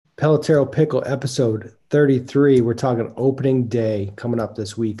Pelotero Pickle episode 33. We're talking opening day coming up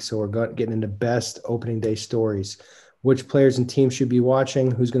this week. So getting into best opening day stories. Which players and teams should be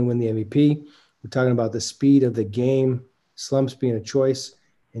watching? Who's going to win the MVP? We're talking about the speed of the game, slumps being a choice.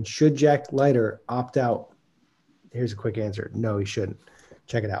 And should Jack Leiter opt out? Here's a quick answer. No, he shouldn't.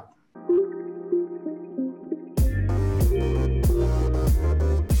 Check it out.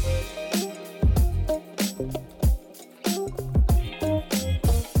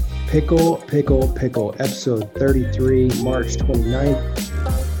 Pickle, episode 33, March 29th.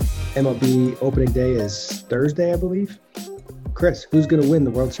 MLB opening day is Thursday, I believe. Chris, who's going to win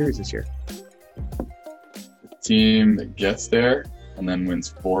the World Series this year? The team that gets there and then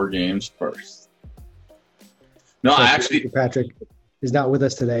wins 4 games first. No, So I actually, Patrick is not with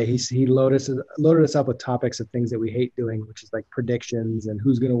us today. He loaded us up with topics of things that we hate doing, which is like predictions and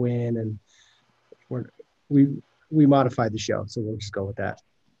who's going to win. And we modified the show, so we'll just go with that.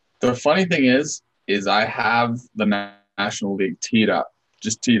 the funny thing is I have the National League teed up.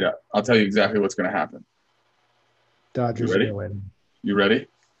 Just teed up. I'll tell you exactly what's going to happen. Dodgers are ready? going to win. You ready?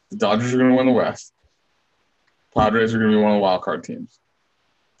 The Dodgers are going to win the West. Padres are going to be one of the wild card teams.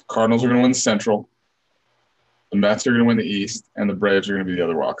 The Cardinals are going to win the Central. The Mets are going to win the East, and the Braves are going to be the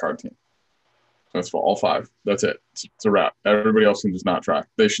other wild card team. That's for all 5. That's it. It's a wrap. Everybody else can just not try.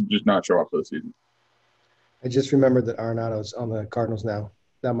 They should just not show up for the season. I just remembered that Arenado's on the Cardinals now.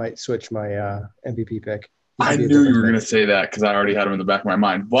 That might switch my MVP pick. I knew you were going to say that because I already had him in the back of my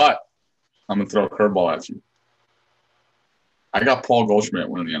mind. But I'm going to throw a curveball at you. I got Paul Goldschmidt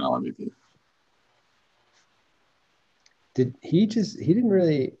winning the NL MVP. Did he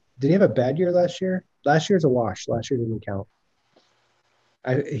have a bad year last year? Last year's a wash. Last year didn't count.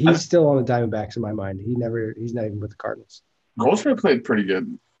 He's still on the Diamondbacks in my mind. He's not even with the Cardinals. Goldschmidt played pretty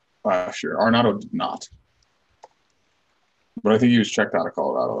good last year. Arenado did not. But I think he was checked out of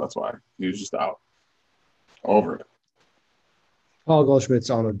Colorado. That's why. He was just out. Over it. Paul Goldschmidt's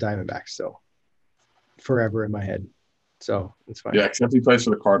on the Diamondbacks still. Forever in my head. So it's fine. Yeah, except he plays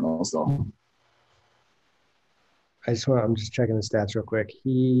for the Cardinals, though. I'm just checking the stats real quick.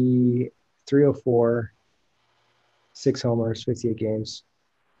 He 304, 6 homers, 58 games.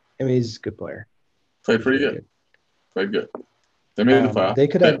 I mean, he's a good player. Played pretty good. Played good. They made the playoffs. They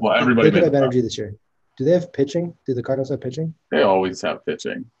could have have energy this year. Do they have pitching? Do the Cardinals have pitching? They always have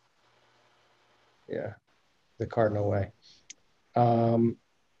pitching. Yeah, the Cardinal way.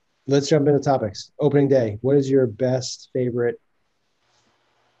 Let's jump into topics. Opening day. What is your best favorite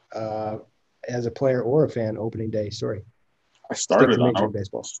as a player or a fan opening day story? I started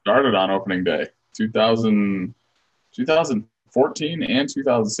on opening day. 2014 and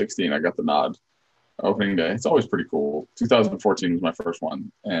 2016, I got the nod. Opening day. It's always pretty cool. 2014 was my first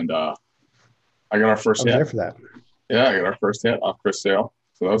one. And I got our first hit. I was there for that. Yeah, I got our first hit off Chris Sale.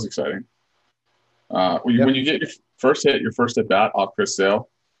 So that was exciting. When you get your first hit, your first at bat off Chris Sale,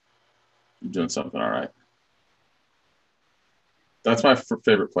 you're doing something all right. That's my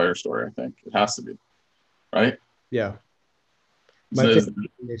favorite player story, I think. It has to be. Right? Yeah. My favorite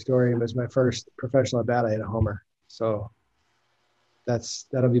story was my first professional at bat. I hit a homer. So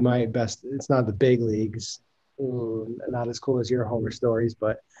that'll be my best. It's not the big leagues. Not as cool as your homer stories,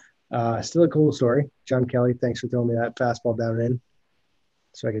 but still a cool story. John Kelly, thanks for throwing me that fastball down and in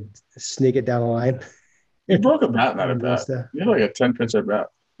so I could sneak it down the line. You broke a bat in that at bat. You had like a 10-pitch at bat.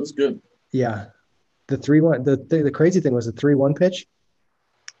 It was good. Yeah. The 3-1, the crazy thing was the 3-1 pitch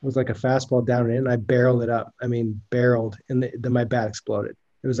was like a fastball down and in. I barreled it up. I mean, barreled, and then my bat exploded.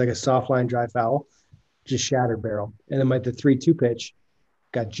 It was like a soft line dry foul, just shattered barrel. And then the 3-2 pitch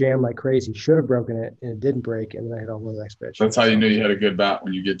got jammed like crazy. Should have broken it, and it didn't break, and then I hit on the next pitch. That's how you knew you had a good bat,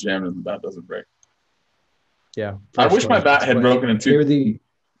 when you get jammed and the bat doesn't break. Yeah. I wish my bat had broken in 2.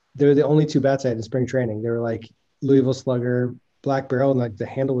 They were the only 2 bats I had in spring training. They were like Louisville Slugger, black barrel, and like the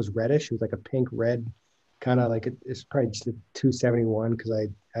handle was reddish. It was like a pink red, kind of like it's probably just a 271 because I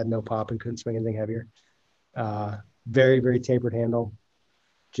had no pop and couldn't swing anything heavier. Very, very tapered handle,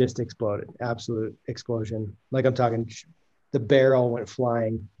 just exploded. Absolute explosion. Like I'm talking, the barrel went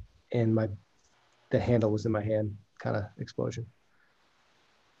flying, and the handle was in my hand. Kind of explosion.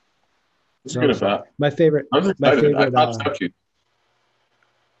 It's good at bat. My favorite. I was excited. I thought you.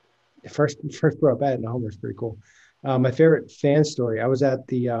 First pro at bat in a homer is pretty cool. My favorite fan story. I was at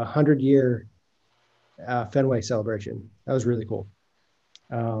the 100-year Fenway celebration. That was really cool.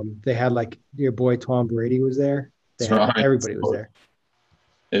 They had like your boy Tom Brady was there. Everybody was there.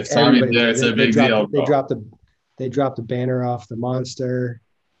 If Tommy's there, it's a big deal. They dropped the banner off the monster.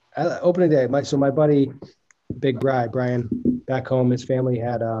 Opening day. My buddy, Big Brian, back home, his family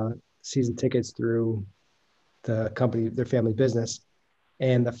had season tickets through the company, their family business.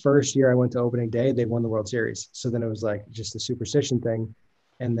 And the first year I went to opening day, they won the World Series. So then it was like just a superstition thing.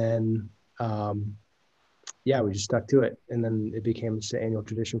 And then, yeah, we just stuck to it. And then it became just an annual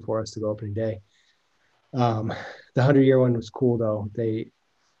tradition for us to go opening day. The 100-year one was cool though.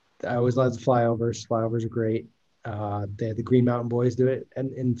 I always love the flyovers. Flyovers are great. They had the Green Mountain Boys do it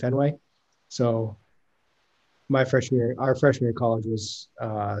in Fenway. So our freshman year of college was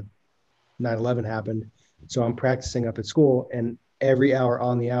 9/11 happened. So I'm practicing up at school, and every hour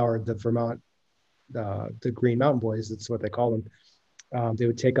on the hour, the Vermont, the Green Mountain Boys, that's what they call them. They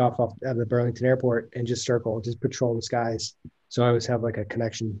would take off out of the Burlington Airport and just patrol the skies. So I always have like a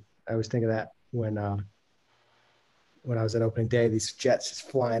connection. I always think of that when I was at opening day, these jets just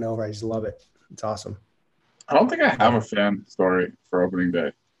flying over. I just love it. It's awesome. I don't think I have a fan story for opening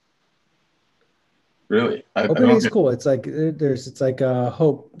day. Really? Opening is cool. It's like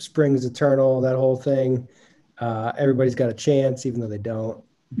hope springs eternal, that whole thing. Everybody's got a chance, even though they don't.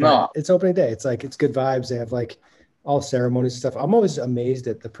 But No. it's opening day. It's like, it's good vibes. They have like all ceremonies and stuff. I'm always amazed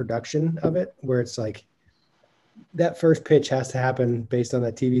at the production of it, where it's like that first pitch has to happen based on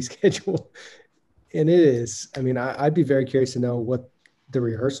that TV schedule. And it is. I mean, I'd be very curious to know what the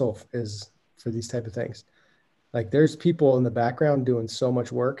rehearsal is for these type of things. Like, there's people in the background doing so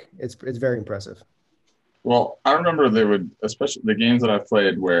much work. It's very impressive. Well, I remember they would, especially the games that I've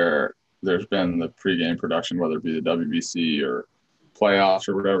played where there's been the pregame production, whether it be the WBC or playoffs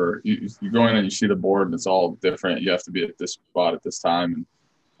or whatever. You go in and you see the board and it's all different. You have to be at this spot at this time.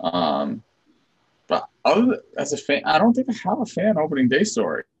 But as a fan, I don't think I have a fan opening day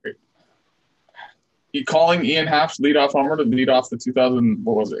story. Calling Ian Happ's leadoff homer to lead off the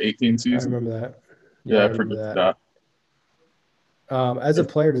 2018 season. I remember that. Yeah, I forget that. As a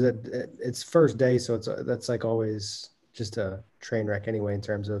player, it's first day, so that's like always just a train wreck anyway in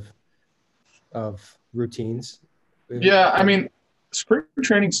terms of routines. Yeah, I mean, spring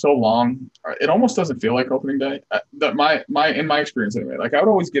training's so long, it almost doesn't feel like opening day. In my experience anyway, like I would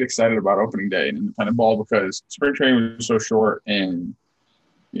always get excited about opening day in independent ball because spring training was so short, and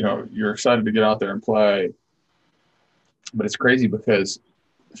you're excited to get out there and play. But it's crazy because,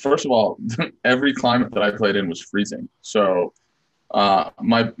 first of all, every climate that I played in was freezing. So I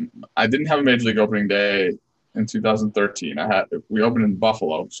didn't have a major league opening day in 2013. We opened in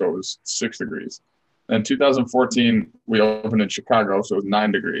Buffalo, so it was 6 degrees. Then 2014, we opened in Chicago, so it was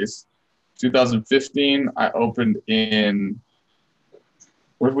 9 degrees. 2015, I opened in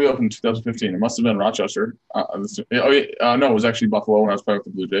 – where did we open in 2015? It must have been Rochester. No, it was actually Buffalo when I was playing with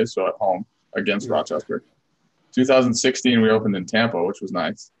the Blue Jays, so at home against Rochester. 2016, we opened in Tampa, which was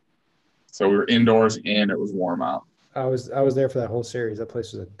nice. So we were indoors and it was warm out. I was there for that whole series. That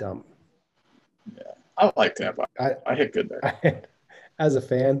place was a dump. Yeah, I like Tampa. I hit good there. As a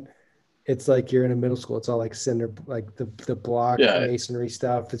fan, it's like you're in a middle school. It's all like cinder, like the block masonry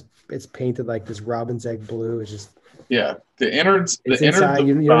stuff. It's painted like this robin's egg blue. It's just the innards. It's inside.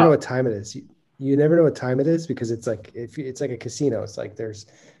 You never know what time it is. You never know what time it is because it's like it's like a casino. It's like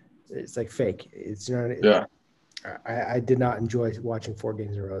it's like fake. It's I did not enjoy watching 4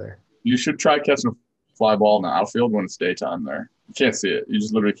 games in a row there. You should try catching a fly ball in the outfield when it's daytime there. You can't see it. You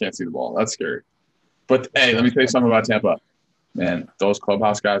just literally can't see the ball. That's scary. But, hey, let me tell you something about Tampa. Man, those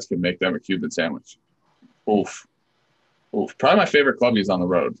clubhouse guys can make them a Cuban sandwich. Oof. Probably my favorite club is on the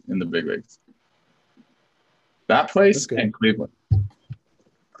road in the big leagues. That place and Cleveland.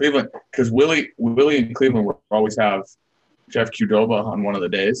 Because Willie and Cleveland will always have Jeff Qdoba on one of the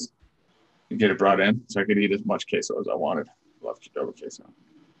days and get it brought in so I could eat as much queso as I wanted. Love Qdoba queso.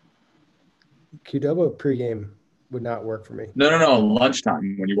 Qdoba pregame would not work for me. No.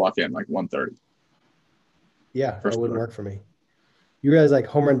 Lunchtime when you walk in, like 1:30. Yeah, that wouldn't work for me. You realize, like,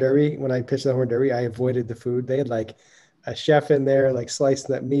 home run derby, when I pitched the home run derby, I avoided the food. They had like a chef in there, like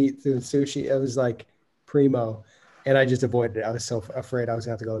slicing that meat through the sushi. It was like primo. And I just avoided it. I was so afraid I was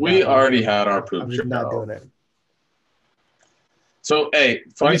going to have to go. We already had our poop. I'm just not doing it. So, hey,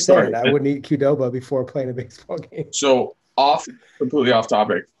 funny story. I wouldn't eat Qdoba before playing a baseball game. So, completely off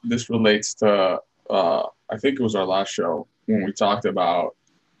topic. This relates to, I think it was our last show when we talked about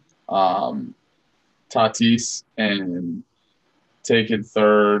Tatis and taking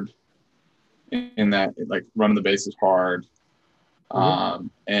third in that, like, running the bases hard.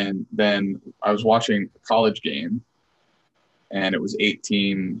 And then I was watching a college game, and it was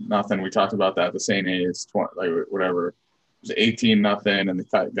 18-0. We talked about that. The St. A's, like whatever. It was 18-0, and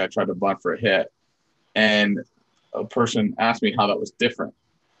the guy tried to bunt for a hit. And a person asked me how that was different.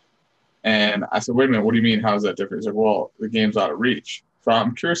 And I said, wait a minute, what do you mean, how is that different? He's like, well, the game's out of reach. So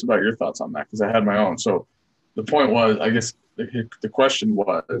I'm curious about your thoughts on that because I had my own. So the point was, I guess The question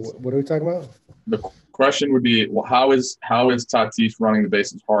was, What are we talking about? the question would be, well, how is Tatis running the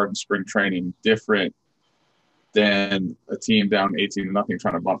bases hard in spring training different than a team down 18-0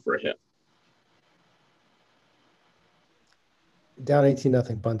 trying to bunt for a hit? Down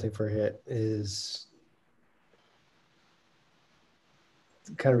 18-0 bunting for a hit is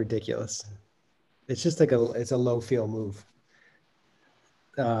kind of ridiculous. It's just like it's a low field move.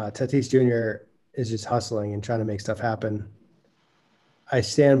 Tatis Jr. is just hustling and trying to make stuff happen. I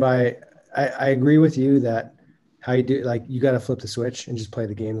stand by. I agree with you that how you do, like, you got to flip the switch and just play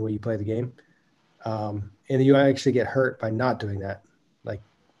the game the way you play the game. And you actually get hurt by not doing that. Like,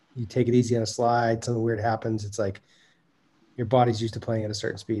 you take it easy on a slide, something weird happens. It's like your body's used to playing at a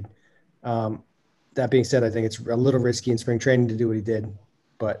certain speed. That being said, I think it's a little risky in spring training to do what he did,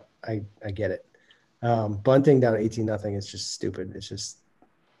 but I get it. Bunting down 18-0 is just stupid. It's just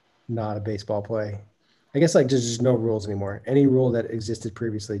not a baseball play. I guess like there's just no rules anymore. Any rule that existed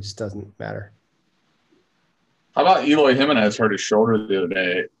previously just doesn't matter. How about Eloy Jimenez hurt his shoulder the other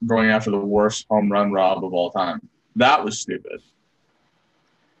day going after the worst home run rob of all time? That was stupid.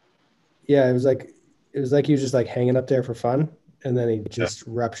 Yeah, it was like he was just like hanging up there for fun, and then he just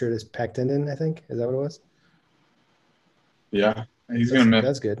ruptured his pec tendon, I think. Is that what it was? Yeah, he's going to miss.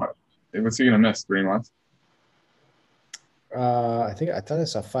 That's good. What's he going to miss? 3 months? I thought I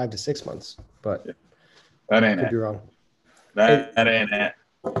saw 5 to 6 months, but that ain't could it. be wrong. That ain't it.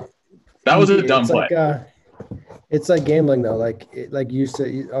 That was a dumb play. It's like gambling though. Like you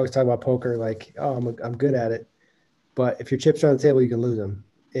always talk about poker. Like, oh, I'm good at it, but if your chips are on the table, you can lose them.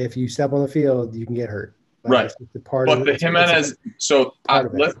 If you step on the field, you can get hurt. Like, right. But the Jimenez. So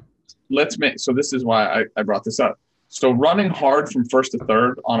let's make. So this is why I brought this up. So running hard from first to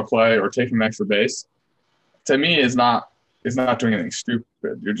third on a play or taking an extra base, to me is not doing anything stupid.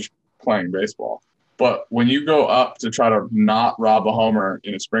 You're just playing baseball. But when you go up to try to not rob a homer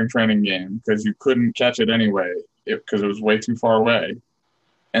in a spring training game because you couldn't catch it anyway because it was way too far away,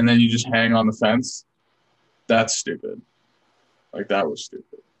 and then you just hang on the fence, that's stupid. Like, that was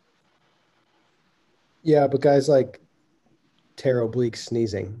stupid. Yeah, but guys like tear obliques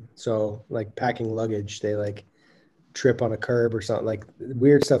sneezing. So, like, packing luggage, they, like, trip on a curb or something. Like,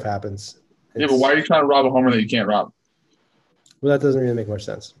 weird stuff happens. Yeah, but why are you trying to rob a homer that you can't rob? Well, that doesn't really make much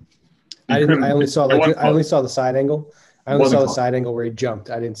sense. I only saw the side angle. I only saw the side angle where he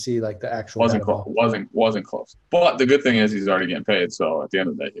jumped. I didn't see like the actual. Wasn't close. But the good thing is he's already getting paid. So at the end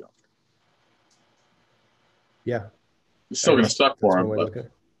of the day, you don't care. Yeah, it's still going to suck for him.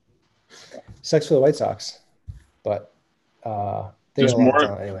 But sucks for the White Sox, but there's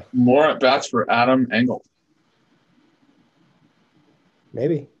more at bats for Adam Engel.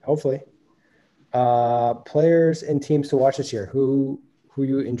 Maybe, hopefully. Players and teams to watch this year. Who are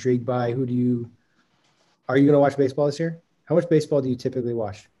you intrigued by? Are you going to watch baseball this year? How much baseball do you typically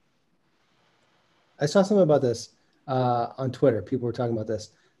watch? I saw something about this on Twitter. People were talking about this.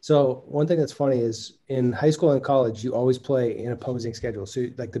 So one thing that's funny is in high school and college, you always play in opposing schedules. So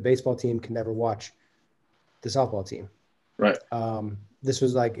like the baseball team can never watch the softball team. Right. This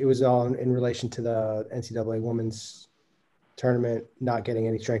was like, it was all in relation to the NCAA women's tournament, not getting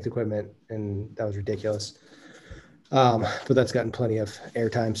any strength equipment. And that was ridiculous. But that's gotten plenty of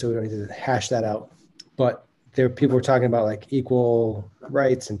airtime, so we don't need to hash that out. But people were talking about like equal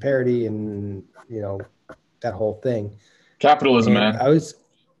rights and parity and, that whole thing. Capitalism, and man.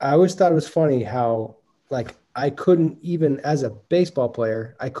 I always thought it was funny how, like, I couldn't, even as a baseball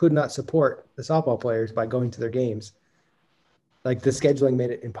player, I could not support the softball players by going to their games. Like, the scheduling made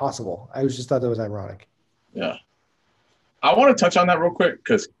it impossible. I just thought that was ironic. Yeah. I want to touch on that real quick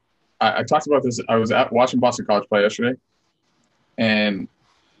because I talked about this. I was watching Boston College play yesterday, and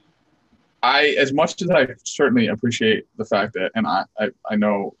as much as I certainly appreciate the fact that, and I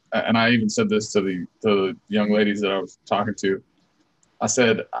know, and I even said this to the young ladies that I was talking to, I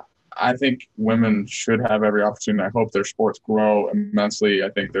said, I think women should have every opportunity. I hope their sports grow immensely. I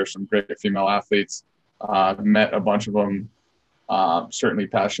think there's some great female athletes. I've met a bunch of them, certainly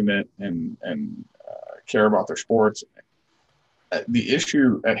passionate and care about their sports. The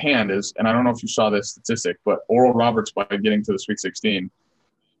issue at hand is, and I don't know if you saw this statistic, but Oral Roberts, by getting to the Sweet 16,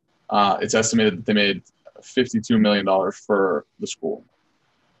 it's estimated that they made $52 million for the school.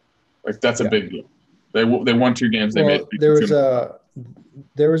 Like, that's a big deal. They won 2 games. They made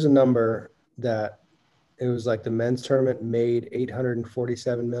there was a number that it was like the men's tournament made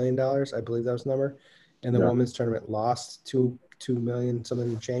 $847 million. I believe that was the number. And the women's tournament lost $2 million,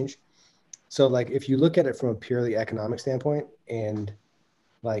 something to change. So, like, if you look at it from a purely economic standpoint, and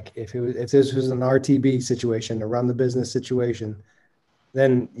like if this was an RTB situation, a run the business situation,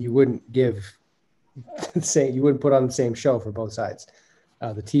 then you wouldn't give say you wouldn't put on the same show for both sides.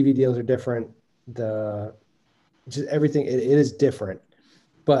 The TV deals are different. Just everything it is different.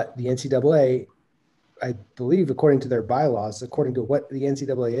 But the NCAA, I believe, according to their bylaws, according to what the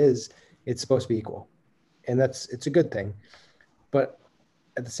NCAA is, it's supposed to be equal, and it's a good thing. But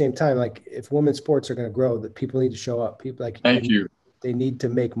at the same time, like if women's sports are going to grow, that people need to show up. People like Thank you. They need to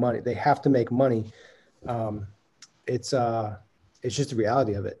make money. They have to make money. It's just the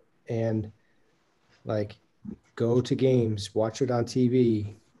reality of it. And like, go to games, watch it on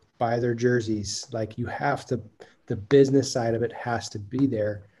TV, buy their jerseys. Like you have to. The business side of it has to be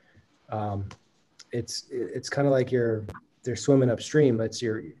there. It's kind of like they're swimming upstream.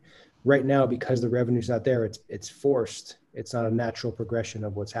 Right now, because the revenue's not there, it's forced. It's not a natural progression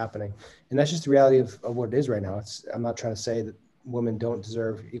of what's happening. And that's just the reality of what it is right now. I'm not trying to say that women don't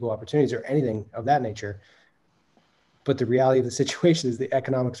deserve equal opportunities or anything of that nature, but the reality of the situation is the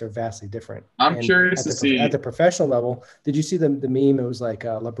economics are vastly different. I'm curious to see at the professional level. Did you see the meme? It was like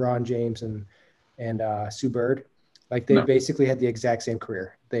LeBron James and Sue Bird. Like they basically had the exact same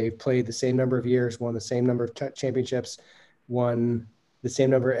career. They played the same number of years, won the same number of championships, won the same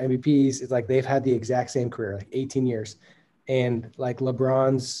number of MVPs. It's like they've had the exact same career, like 18 years. And like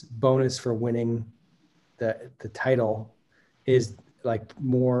LeBron's bonus for winning the title is like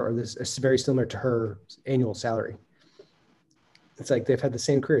more, or this is very similar to her annual salary. It's like they've had the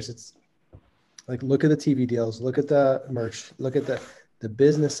same careers. It's like, look at the TV deals, look at the merch, look at the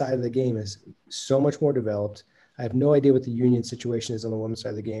business side of the game is so much more developed. I have no idea what the union situation is on the women's side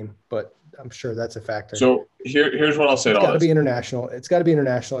of the game, but I'm sure that's a factor. So here's what I'll say. It's got to be international. It's got to be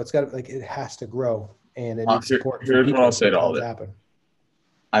international. It's got to, like, it has to grow, and it needs support. Here's what I'll say to all that. Happen.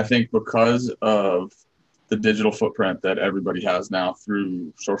 I think because of the digital footprint that everybody has now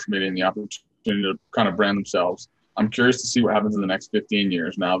through social media and the opportunity to kind of brand themselves, I'm curious to see what happens in the next 15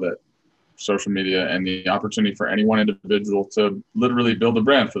 years now that social media and the opportunity for any one individual to literally build a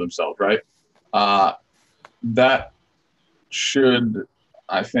brand for themselves, right? That should,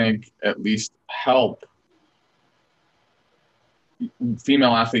 I think, at least help current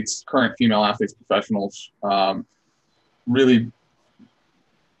female athletes, professionals, really,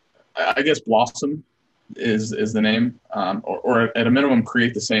 I guess, blossom is the name, or at a minimum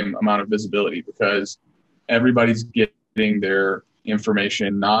create the same amount of visibility, because everybody's getting their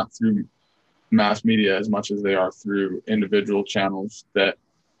information not through mass media as much as they are through individual channels that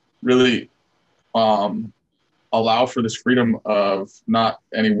really allow for this freedom of not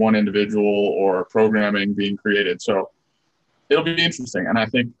any one individual or programming being created. So it'll be interesting, and I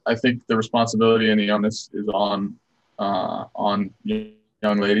think the responsibility and the onus is on young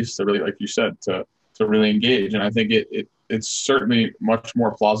ladies to really, like you said, to really engage. And I think it's certainly much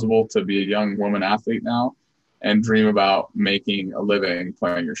more plausible to be a young woman athlete now and dream about making a living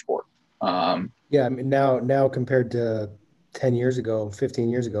playing your sport. Yeah, I mean, now compared to 10 years ago, 15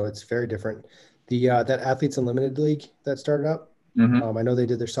 years ago, it's very different. That Athletes Unlimited League that started up, I know they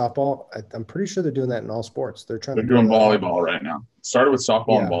did their softball. I'm pretty sure they're doing that in all sports. They're doing volleyball right now. It started with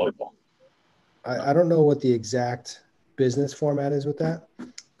softball and volleyball. I don't know what the exact business format is with that.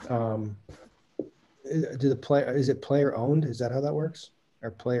 Is it player owned? Is that how that works?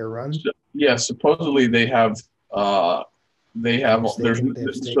 Or player run? Yeah, supposedly they have there's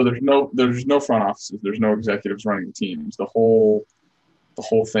no front offices, there's no executives running the teams. The whole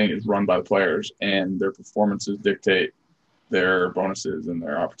thing is run by the players, and their performances dictate their bonuses and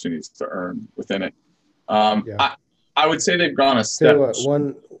their opportunities to earn within it. I would say they've gone a step.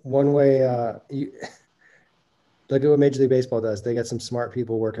 One way, look at what Major League Baseball does. They got some smart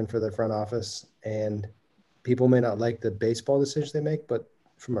people working for their front office, and people may not like the baseball decisions they make, but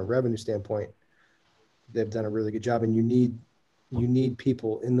from a revenue standpoint, they've done a really good job. And you need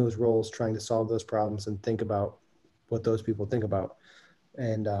people in those roles trying to solve those problems and think about what those people think about.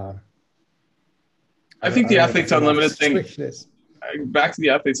 And I think the Athletes Unlimited thing, back to the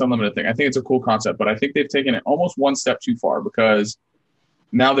Athletes Unlimited thing, I think it's a cool concept, but I think they've taken it almost one step too far, because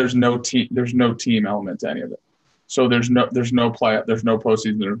now there's no team element to any of it. So there's no postseason,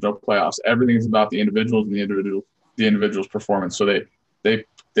 there's no playoffs. Everything is about the individuals and the individual's performance. So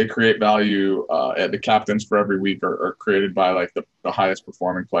they create value. The captains for every week are created by like the highest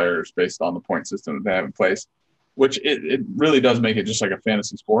performing players based on the point system that they have in place, which it really does make it just like a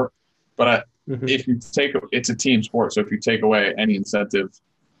fantasy sport. But if you it's a team sport. So if you take away any incentive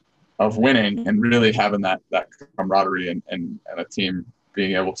of winning and really having that camaraderie and a team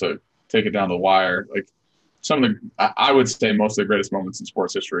being able to take it down the wire, like I would say most of the greatest moments in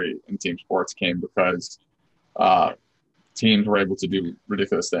sports history in team sports came because teams were able to do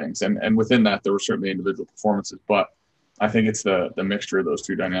ridiculous things. And within that, there were certainly individual performances, but I think it's the mixture of those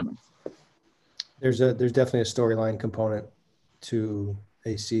two dynamics. There's definitely a storyline component to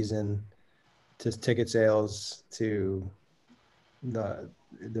a season, to ticket sales, to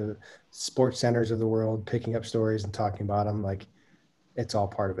the sports centers of the world picking up stories and talking about them. Like, it's all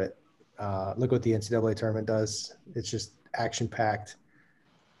part of it. Look what the NCAA tournament does. It's just action packed,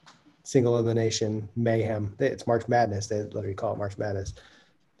 single elimination mayhem. It's March Madness. They literally call it March Madness.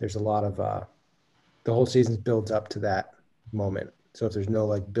 There's a lot of the whole season builds up to that moment. So if there's no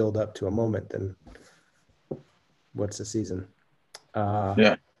like build up to a moment, then what's the season?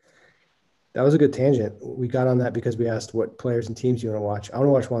 Yeah. That was a good tangent. We got on that because we asked what players and teams you want to watch. I want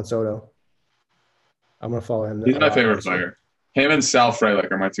to watch Juan Soto. I'm going to follow him. He's my favorite player. Him and Sal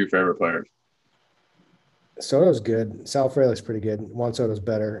Frelick are my two favorite players. Soto's good. Sal Frelick's pretty good. Juan Soto's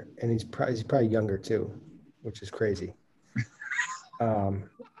better, and he's probably younger too, which is crazy.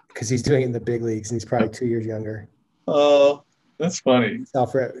 Because he's doing it in the big leagues, and he's probably 2 years younger. Oh, that's funny. Sal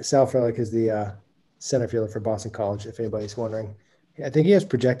Frelick is the center fielder for Boston College, if anybody's wondering. I think he has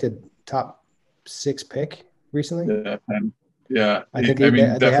projected top 6 pick recently. Yeah. I think they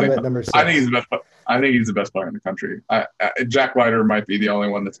have him at number 6. I think he's the best. I think he's the best player in the country. Jack Leiter might be the only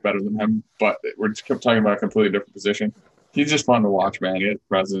one that's better than him, but we're just talking about a completely different position. He's just fun to watch, man. He has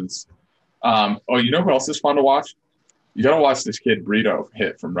presence. You know who else is fun to watch? You got to watch this kid Brito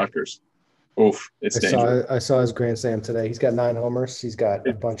hit from Rutgers. Oof, it's dangerous. I saw his grand slam today. He's got 9 homers. He's got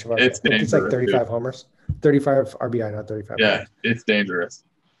a bunch of. It's dangerous. It's like 35 homers, 35 RBI, not 35. Yeah, homers. It's dangerous.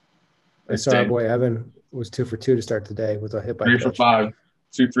 I saw our boy Evan was 2 for 2 to start the day with a hit by 3 for 5.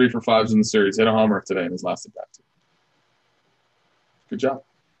 2 3 for 5s in the series. Hit a homer today in his last at bat. Good job.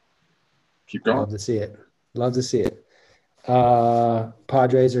 Keep going. Love to see it.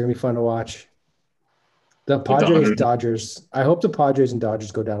 Padres are gonna be fun to watch. The Padres Dodgers. I hope the Padres and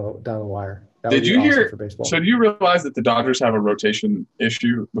Dodgers go down the wire. Did you hear? For baseball. So do you realize that the Dodgers have a rotation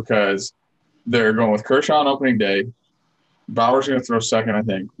issue because they're going with Kershaw on opening day? Bauer's going to throw second, I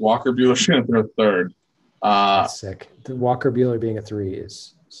think. Walker Buehler's going to throw third. That's sick. The Walker Buehler being a 3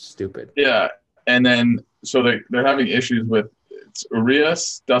 is stupid. Yeah, and then so they're having issues with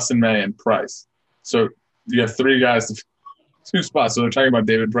Urias, Dustin May, and Price. So you have 3 guys, 2 spots. So they're talking about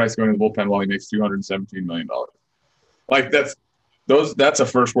David Price going to the bullpen while he makes $217 million. Like that's a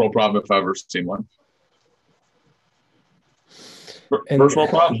first world problem if I've ever seen one. First world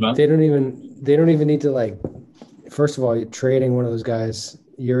problems, man. They don't even need to, like. First of all, trading one of those guys,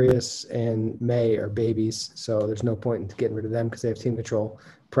 Urias and May, are babies, so there's no point in getting rid of them because they have team control.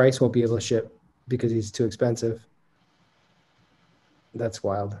 Price won't be able to ship because he's too expensive. That's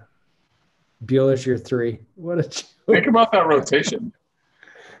wild. Buehler's your 3. What a joke. Think about that rotation.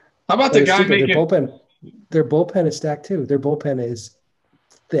 How about the guy making their bullpen is stacked too. Their bullpen is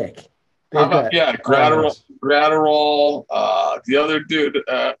thick. How about Gratterall, the other dude,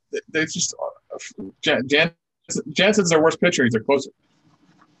 they just Jansen's their worst pitcher. He's their closer.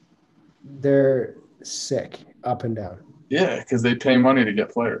 They're sick up and down. Yeah, because they pay money to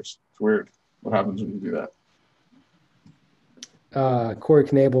get players. It's weird what happens when you do that. Corey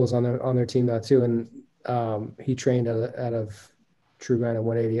Knebel is on their team now too, and he trained out of True Grind at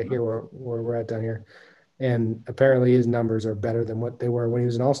 180 here where we're at down here. And apparently his numbers are better than what they were when he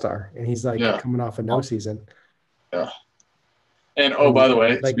was an all-star. And he's coming off a no season. Yeah. And by the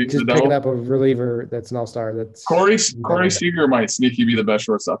way, just picking up a reliever that's an all-star. That's Corey Seager might sneaky be the best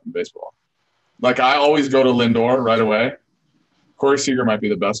shortstop in baseball. Like, I always go to Lindor right away. Corey Seager might be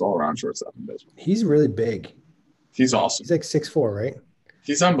the best all-around shortstop in baseball. He's really big. He's awesome. He's like 6'4", right?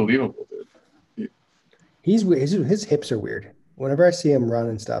 He's unbelievable, dude. His hips are weird. Whenever I see him run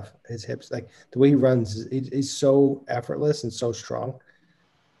and stuff, his hips, like the way he runs, he's so effortless and so strong.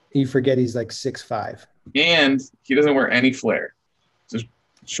 You forget he's like 6'5". And he doesn't wear any flair. Just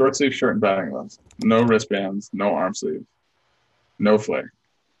short sleeve shirt and batting gloves. No wristbands, no arm sleeve, no flair.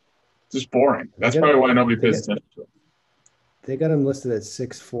 Just boring. That's probably why nobody pays attention to him. They got him listed at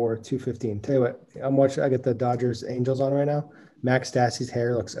 6'4", 215. Tell you what, I got the Dodgers Angels on right now. Max Stassi's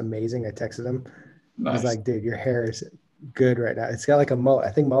hair looks amazing. I texted him. Nice. I was like, dude, your hair is good right now. It's got like a mullet.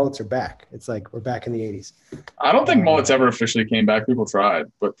 I think mullets are back. It's like we're back in the 80s. I don't think mullets ever officially came back. People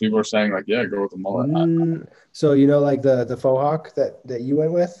tried, but people are saying like, yeah, go with the mullet. So like the faux hawk that you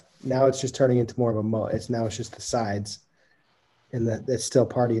went with, now it's just turning into more of a mullet. It's just the sides, and that's still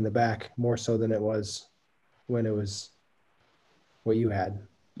party in the back more so than it was when it was what you had.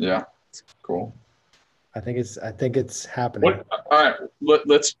 Yeah, it's cool. I think it's happening. All right,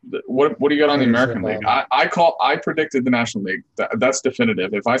 let's. What do you got on the American League? I predicted the National League. That's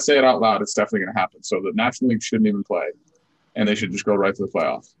definitive. If I say it out loud, it's definitely going to happen. So the National League shouldn't even play, and they should just go right to the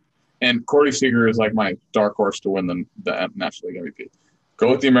playoffs. And Corey Seager is like my dark horse to win the National League MVP. Go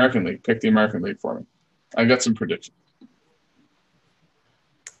with the American League. Pick the American League for me. I got some predictions.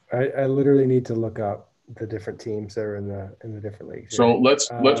 I literally need to look up the different teams that are in the different leagues. So let's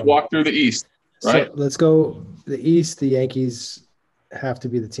walk through the East, right? So let's go the East. The Yankees have to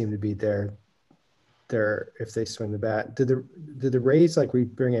be the team to beat there. If they swing the bat. Did the Rays I feel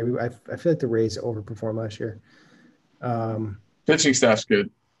like the Rays overperformed last year. Pitching staff's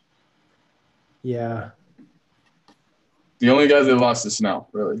good. Yeah. The only guys they lost is Snell,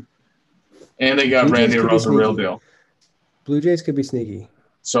 really. And they got Randy Rose, a real deal. Blue Jays could be sneaky.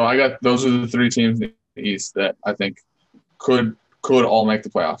 So those are the three teams in the East that I think could all make the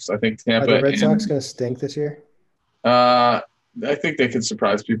playoffs. I think Tampa. Are the Red Sox going to stink this year? I think they could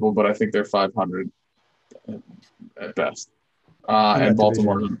surprise people, but I think they're 500 at best. And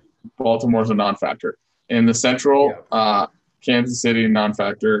Baltimore's a non-factor. In the Central, Kansas City,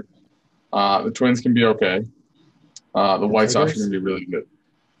 non-factor. The Twins can be okay. The White Sox are going to be really good.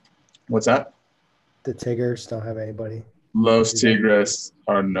 What's that? The Tigers don't have anybody. Los Tigres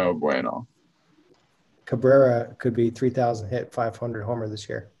are no bueno. Cabrera could be 3,000 hit, 500 homer this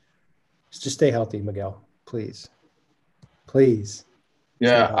year. Just stay healthy, Miguel. Please.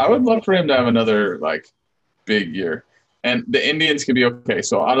 Yeah, I would love for him to have another big year. And the Indians could be okay.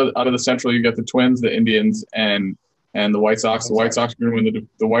 So out of the Central, you got the Twins, the Indians, and the White Sox. The White Sox are going to win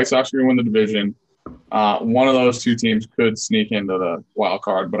the White Sox are going to win the division. One of those two teams could sneak into the wild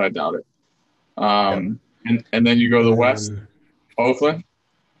card, but I doubt it. And then you go to the West, Oakland.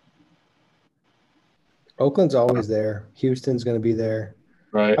 Oakland's always there. Houston's going to be there.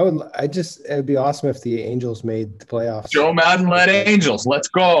 Right. It would be awesome if the Angels made the playoffs. Joe Madden led Angels. Let's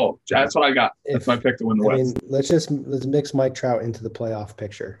go. That's what I got. That's my pick to win the West. Let's mix Mike Trout into the playoff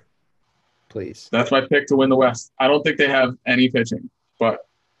picture, please. That's my pick to win the West. I don't think they have any pitching, but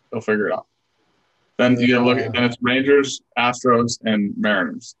they'll figure it out. Then you gotta look at then it's Rangers, Astros, and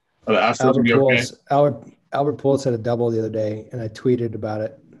Mariners. The Astros will be okay. Albert Pujols had a double the other day, and I tweeted about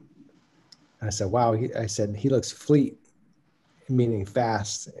it. I said, "Wow!" I said he looks fleet, meaning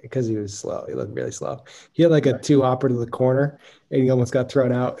fast, because he was slow. He looked really slow. He had a 2-hopper to the corner, and he almost got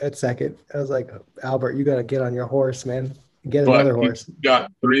thrown out at second. I was like, "Albert, you got to get on your horse, man. Another horse." He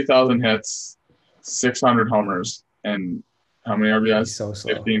got 3,000 hits, 600 homers, and how many RBIs? He's so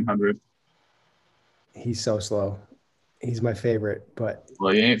slow. 1,500. He's so slow. He's my favorite, but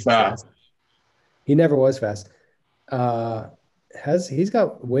he ain't fast. He never was fast. He's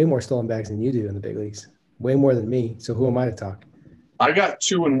got way more stolen bags than you do in the big leagues. Way more than me. So who am I to talk? I got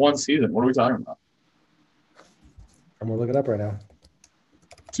 2 in one season. What are we talking about? I'm gonna look it up right now.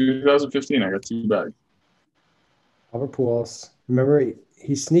 2015, I got 2 bags. Albert Pujols. Remember,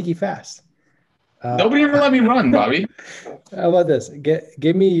 he's sneaky fast. Nobody ever let me run, Bobby. How about this?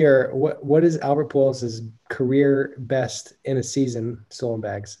 Give me your what is Albert Pujols' career best in a season stolen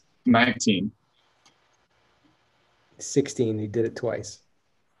bags? 19. 16. He did it twice.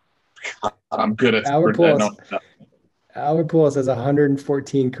 I'm good at Albert Pujols. Albert Pujols has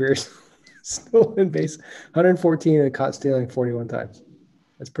 114 career stolen base, 114 and caught stealing 41 times.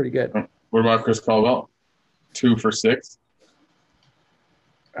 That's pretty good. What about Chris Caldwell? 2 for 6.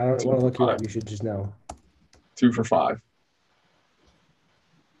 I don't want to look you up. You should just know. 2 for 5.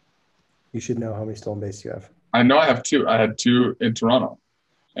 You should know how many stolen bases you have. I know I have 2. I had 2 in Toronto,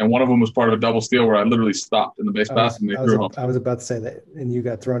 and one of them was part of a double steal where I literally stopped in the base pass and they threw home. I was about to say that, and you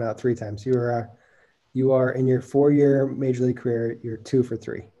got thrown out 3 times. You are in your 4-year major league career. You're 2 for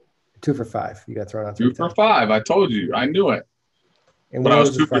 3, 2 for 5. You got thrown out 3 times. 2 for 5. I told you. I knew it. But I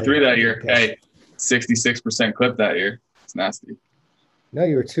was 2 for 3 that year. Hey, 66% clip that year. It's nasty. No,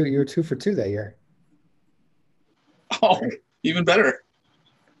 you were 2 for 2 that year. Oh, even better.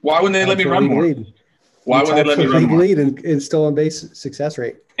 Why wouldn't they let me run more? Why would they let me run more? Lead in stolen base success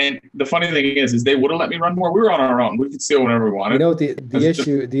rate. And the funny thing is they would have let me run more. We were on our own. We could steal whenever we wanted. You know what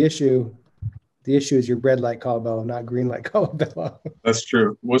the issue is? You're red light Colabello, not green light Colabello. That's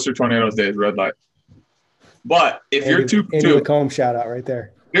true. Worcester Tornadoes Day is red light. But if you're 2 for 2, Andy Lacombe shout out right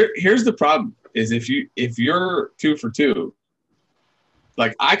there. Here's the problem: is if you're 2 for 2.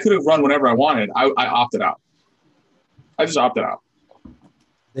 I could have run whenever I wanted. I opted out. I just opted out.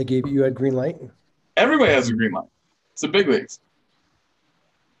 They gave you a green light? Everybody has a green light. It's the big leagues.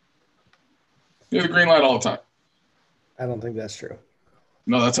 You have a green light all the time. I don't think that's true.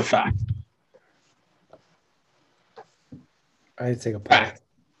 No, that's a fact. I need to take a poll.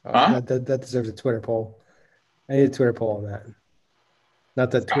 That deserves a Twitter poll. I need a Twitter poll on that.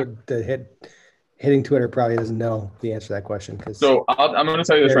 Not that hitting Twitter probably doesn't know the answer to that question. So I'm going to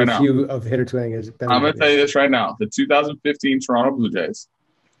tell you this right now. Few of hitter twinning has been. I'm going to tell you this right now. The 2015 Toronto Blue Jays,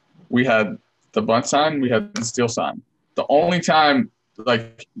 we had the bunt sign, we had the steal sign. The only time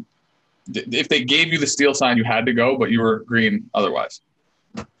like if they gave you the steal sign, you had to go, but you were green otherwise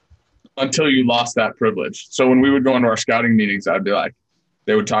until you lost that privilege. So when we would go into our scouting meetings, I'd be like,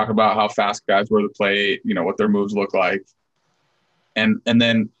 they would talk about how fast guys were to play, what their moves look like. And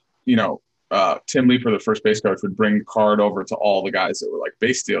then, Tim Leeper, the first base coach, would bring the card over to all the guys that were like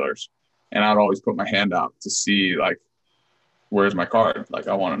base stealers. And I'd always put my hand out to see, like, where's my card? Like,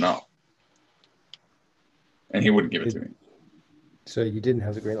 I want to know. And he wouldn't give it to me. So you didn't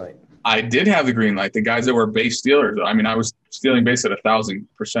have the green light? I did have the green light. The guys that were base stealers, I mean, I was stealing base at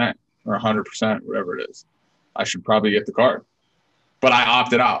 1,000% or 100%, whatever it is. I should probably get the card. But I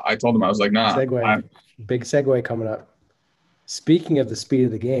opted out. I told him, I was like, nah. Big segue coming up. Speaking of the speed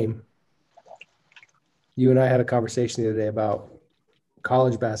of the game, you and I had a conversation the other day about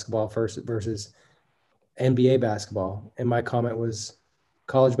college basketball versus NBA basketball. And my comment was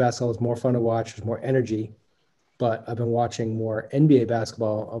college basketball is more fun to watch, there's more energy, but I've been watching more NBA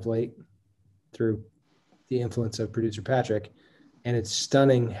basketball of late through the influence of producer Patrick. And it's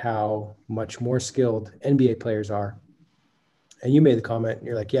stunning how much more skilled NBA players are. And you made the comment,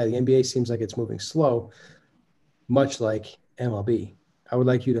 you're like, yeah, the NBA seems like it's moving slow, much like MLB. I would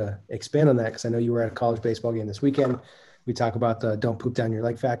like you to expand on that because I know you were at a college baseball game this weekend. We talk about the don't poop down your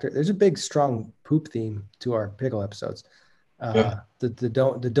leg factor. There's a big, strong poop theme to our pickle episodes. The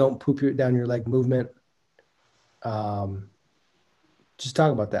don't poop down your leg movement. Just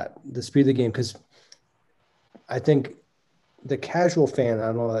talk about that, the speed of the game, because I think the casual fan, I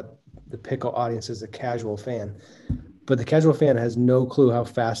don't know that the pickle audience is a casual fan, but the casual fan has no clue how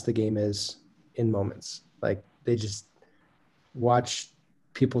fast the game is in moments. Like they just watch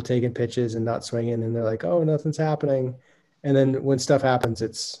people taking pitches and not swinging, and they're like, oh, nothing's happening. And then when stuff happens,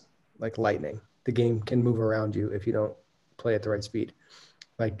 it's like lightning. The game can move around you if you don't play at the right speed.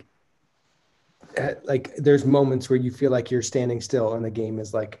 Like there's moments where you feel like you're standing still and the game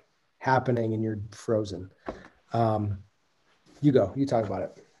is like happening and you're frozen. You talk about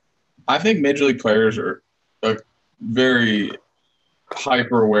it. I think major league players are very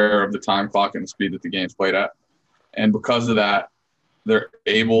hyper aware of the time clock and the speed that the game's played at. And because of that, they're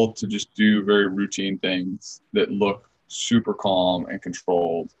able to just do very routine things that look super calm and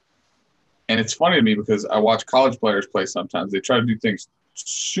controlled. And it's funny to me because I watch college players play sometimes. They try to do things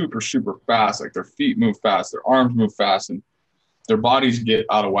super, super fast. Like their feet move fast, their arms move fast, and their bodies get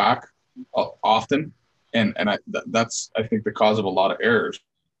out of whack often. And that's, I think, the cause of a lot of errors.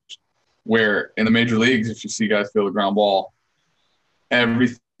 Where in the major leagues, if you see guys field a ground ball,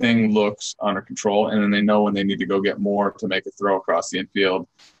 everything looks under control, and then they know when they need to go get more to make a throw across the infield.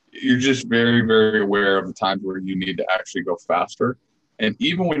 You're just very, very aware of the times where you need to actually go faster. And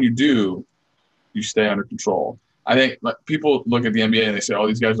even when you do, you stay under control. I think people look at the NBA and they say, oh,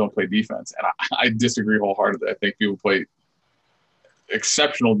 these guys don't play defense. And I disagree wholeheartedly. I think people play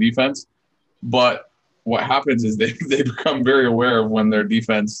exceptional defense. But what happens is they become very aware of when their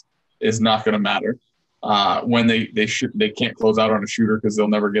defense is not going to matter. When they can't close out on a shooter because they'll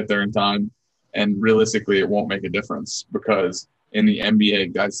never get there in time. And realistically, it won't make a difference because in the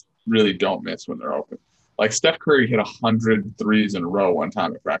NBA, guys really don't miss when they're open. Like Steph Curry hit 100 threes in a row one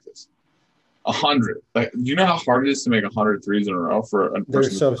time at practice. 100. Like, do you know how hard it is to make 100 threes in a row for a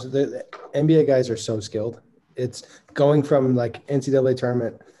person? The NBA guys are so skilled. It's going from like NCAA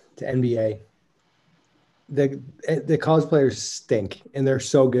tournament to NBA. The college players stink, and they're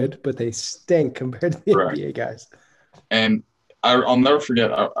so good, but they stink compared to the NBA guys. And I'll never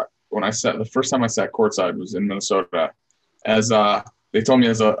forget when the first time I sat courtside was in Minnesota. As they told me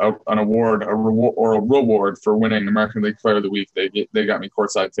as an award, a reward for winning American League Player of the Week, they got me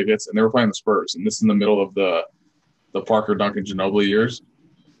courtside tickets, and they were playing the Spurs, and this is in the middle of the Parker Duncan Ginobili years.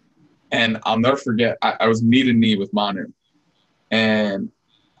 And I'll never forget, I was knee to knee with Manu, and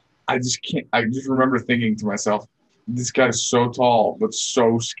I just remember thinking to myself, this guy's so tall, but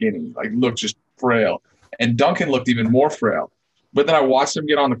so skinny, like looks just frail. And Duncan looked even more frail. But then I watched him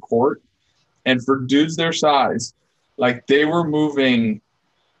get on the court, and for dudes their size, like they were moving,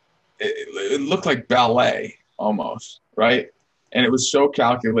 it looked like ballet almost, right? And it was so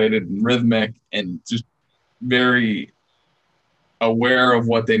calculated and rhythmic and just very aware of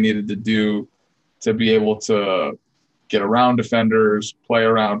what they needed to do to be able to get around defenders, play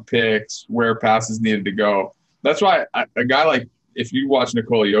around picks, where passes needed to go. That's why a guy like, if you watch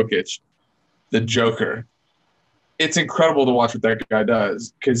Nikola Jokic, the Joker, it's incredible to watch what that guy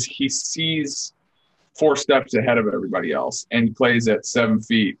does because he sees 4 steps ahead of everybody else, and he plays at 7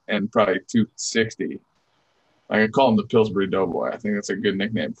 feet and probably 260. I call him the Pillsbury Doughboy. I think that's a good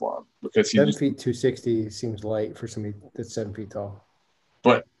nickname for him because 7 feet 260 seems light for somebody that's 7 feet tall.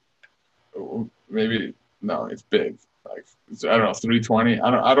 But maybe no, it's big. Like, I don't know, 320.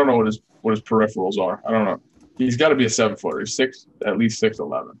 I don't know what his peripherals are. I don't know. He's got to be a 7-footer. He's at least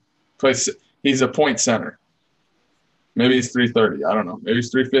 6'11". He's a point center. Maybe he's 330. I don't know. Maybe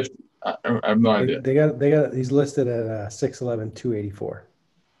he's 350. I have no idea. They got. He's listed at 6'11", 284.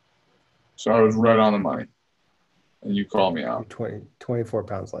 So I was right on the money, and you called me out. 24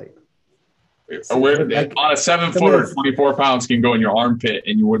 pounds light. On a 7-footer, 24 pounds can go in your armpit,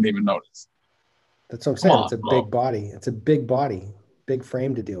 and you wouldn't even notice. That's what I'm saying. It's a big body. It's a big body, big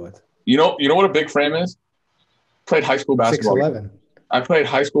frame to deal with. You know what a big frame is? Played high school basketball. 6'11". I played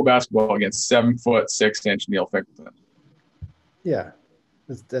high school basketball against 7'6" Neil Fickleton. Yeah,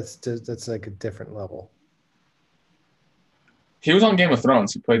 that's like a different level. He was on Game of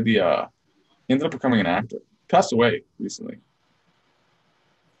Thrones. He played he ended up becoming an actor. Passed away recently.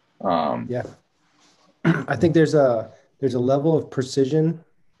 Yeah, I think there's a level of precision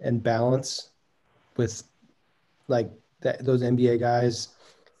and balance with like those NBA guys,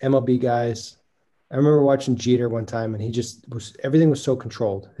 MLB guys. I remember watching Jeter one time, and everything was so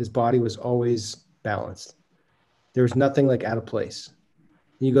controlled. His body was always balanced. There was nothing like out of place.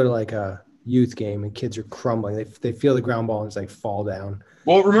 You go to like a youth game and kids are crumbling. They feel the ground ball and just like fall down.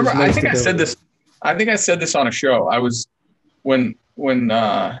 Well, remember, I think I said this on a show. I was when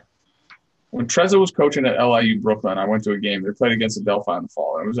Trezor was coaching at LIU Brooklyn, I went to a game. They played against Adelphi in the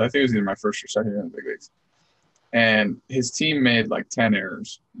fall. I think it was either my first or second year in the big leagues. And his team made like 10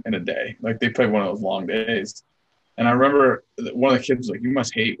 errors in a day. Like they played one of those long days. And I remember one of the kids was like, "You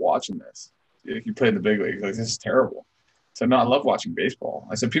must hate watching this. If you play in the big leagues, like this is terrible." I said, "No, I love watching baseball."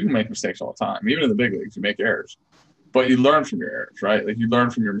 I said, "People make mistakes all the time. Even in the big leagues, you make errors. But you learn from your errors, right? Like you learn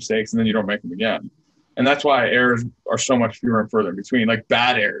from your mistakes and then you don't make them again." And that's why errors are so much fewer and further in between. Like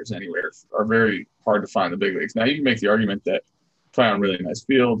bad errors anywhere are very hard to find in the big leagues. Now you can make the argument that play on really nice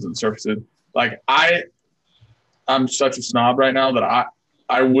fields and surfaces. Like I'm such a snob right now that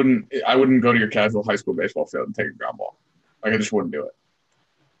I wouldn't go to your casual high school baseball field and take a ground ball. Like I just wouldn't do it.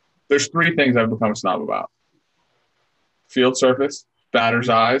 There's 3 things I've become a snob about: field surface, batter's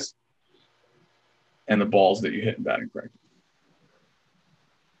eyes, and the balls that you hit in batting practice.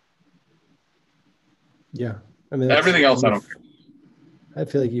 Yeah. I mean, everything else I don't care. I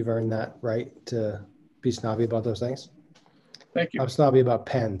feel like you've earned that right to be snobby about those things. Thank you. I'm snobby about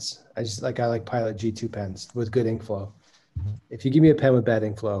pens. I like Pilot G2 pens with good ink flow. If you give me a pen with bad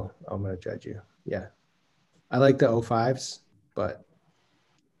ink flow, I'm going to judge you. Yeah. I like the 05s, but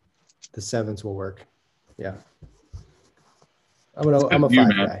the 7s will work. Yeah. I'm a 5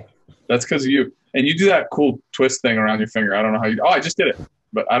 guy. That's because of you. And you do that cool twist thing around your finger. I don't know how you – I just did it,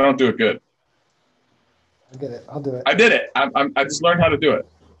 but I don't do it good. I get it. I'll do it. I did it. I just learned how to do it,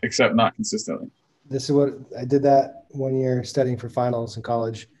 except not consistently. This is what – I did that one year studying for finals in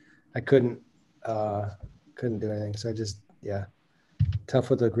college. I couldn't do anything. So I just – yeah. Tough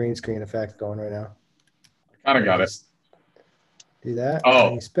with the green screen effect going right now. Kind of got it. Do that. Oh.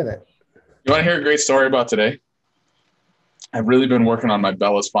 And you spin it. You want to hear a great story about today? I've really been working on my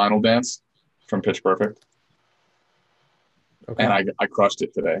Bella's Final Dance from Pitch Perfect. Okay. And I crushed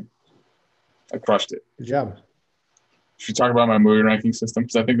it today. I crushed it. Good job. Should we talk about my movie ranking system?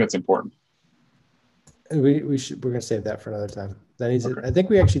 Because I think that's important. We're going to save that for another time. Okay. I think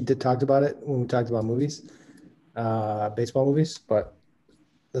we actually talked about it when we talked about movies, baseball movies, but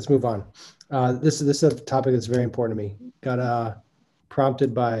let's move on. This is a topic that's very important to me. Got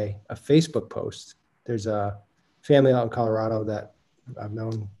prompted by a Facebook post. There's a family out in Colorado that I've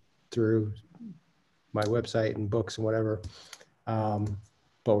known through my website and books and whatever.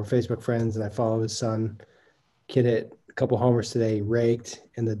 But we're Facebook friends, and I follow his son. Kid hit a couple homers today, raked,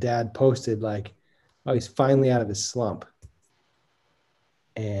 and the dad posted like, "Oh, he's finally out of his slump."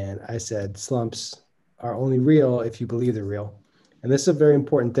 And I said, slumps are only real if you believe they're real. And this is a very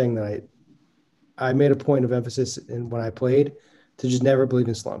important thing that I made a point of emphasis in when I played, to just never believe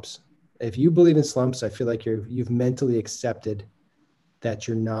in slumps. If you believe in slumps, I feel like you've mentally accepted that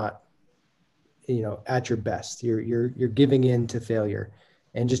you're not, at your best. You're giving in to failure,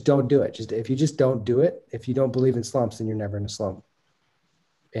 and just don't do it. If you just don't do it, if you don't believe in slumps, then you're never in a slump.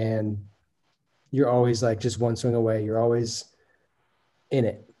 And you're always like just one swing away. You're always in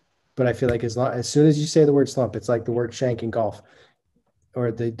it. But I feel like as soon as you say the word slump, it's like the word shank in golf, or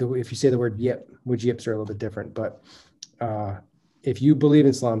if you say the word yip, which yips are a little bit different. But if you believe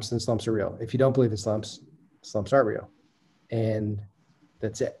in slumps, then slumps are real. If you don't believe in slumps, slumps aren't real. And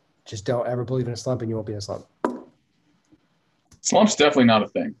that's it. Just don't ever believe in a slump, and you won't be in a slump. Slump's definitely not a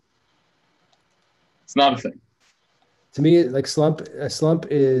thing. It's not a thing. To me, like a slump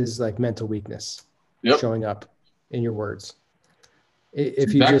is like mental weakness showing up in your words.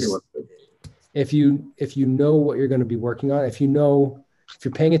 If if you know what you're going to be working on, if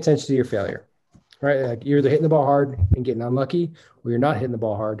you're paying attention to your failure, right? Like you're either hitting the ball hard and getting unlucky, or you're not hitting the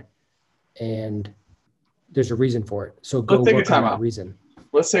ball hard and there's a reason for it. So go work on that reason.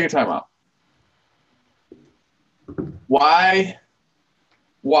 Let's take a timeout. Why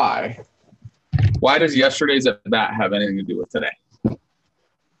does yesterday's at bat have anything to do with today?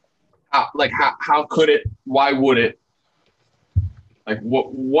 How could it? Why would it? Like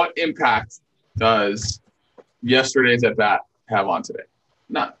what impact does yesterday's at bat have on today?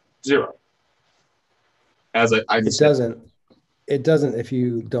 Not zero. It doesn't if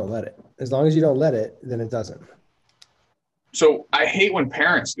you don't let it. As long as you don't let it, then it doesn't. So I hate when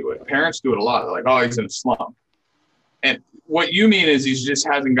parents do it. Parents do it a lot. They're like, oh, he's in a slump. And what you mean is he just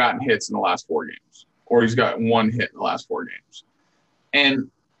hasn't gotten hits in the last 4 games, or he's got 1 hit in the last 4 games. And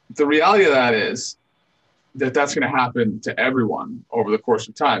the reality of that is that that's going to happen to everyone over the course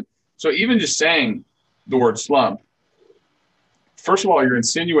of time. So even just saying the word slump, first of all, you're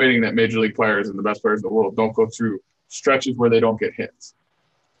insinuating that major league players and the best players in the world don't go through stretches where they don't get hits.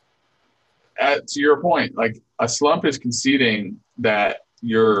 To your point, like a slump is conceding that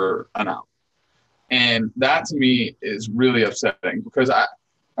you're an out. And that to me is really upsetting because I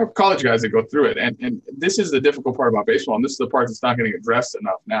have college guys that go through it. And this is the difficult part about baseball, and this is the part that's not getting addressed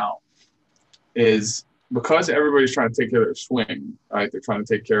enough now, is because everybody's trying to take care of their swing, right? They're trying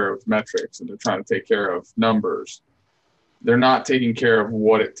to take care of metrics and they're trying to take care of numbers. They're not taking care of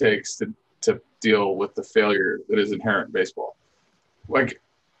what it takes to deal with the failure that is inherent in baseball. Like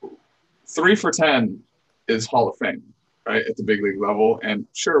 3 for 10 is Hall of Fame, right? At the big league level. And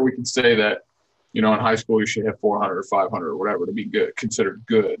sure, we can say that, in high school, you should hit 400 or 500 or whatever to be good, considered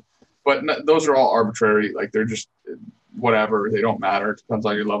good. But those are all arbitrary. Like they're just whatever. They don't matter. It depends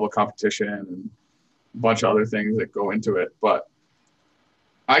on your level of competition and a bunch of other things that go into it. But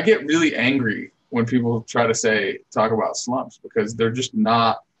I get really angry when people try to talk about slumps because they're just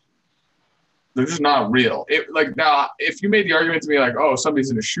not real. Now, if you made the argument to me like, oh, somebody's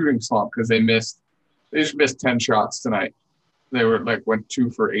in a shooting slump because they just missed 10 shots tonight. They went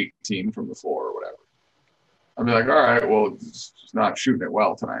 2 for 18 from the floor or whatever. I'd be like, all right, well, it's just not shooting it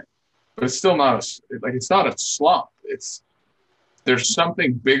well tonight. But it's still not it's not a slump. There's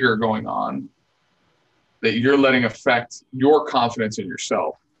something bigger going on that you're letting affect your confidence in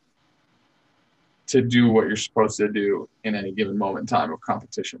yourself to do what you're supposed to do in any given moment in time of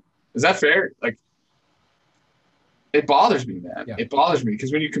competition. Is that fair? Like, it bothers me, man. Yeah. It bothers me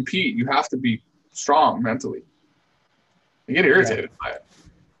because when you compete, you have to be strong mentally. I get irritated by it.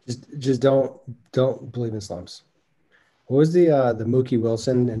 Just don't believe in slumps. What was the Mookie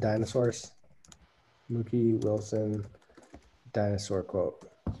Wilson and dinosaurs? Mookie Wilson dinosaur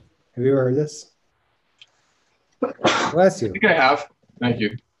quote. Have you ever heard this? Bless you. I think I have. Thank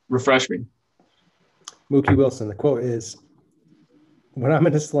you. Refresh me. Mookie Wilson. The quote is, "When I'm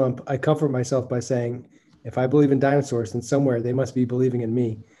in a slump, I comfort myself by saying, if I believe in dinosaurs, then somewhere they must be believing in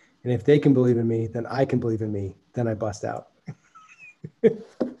me. And if they can believe in me, then I can believe in me. Then I bust out." It's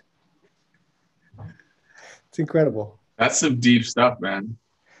incredible. That's some deep stuff, man.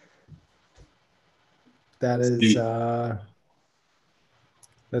 That's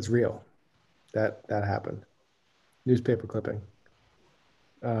real. That happened. Newspaper clipping.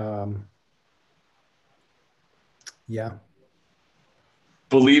 Yeah.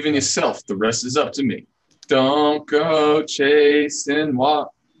 Believe in yourself. The rest is up to me. Don't go chasing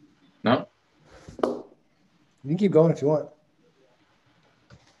what? No? You can keep going if you want.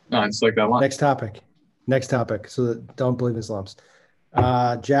 No, I just like that one. Next topic. So don't believe in slumps.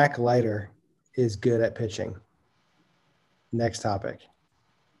 Jack Leiter is good at pitching. Next topic.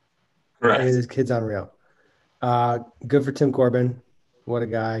 Correct. This kid's unreal. Good for Tim Corbin. What a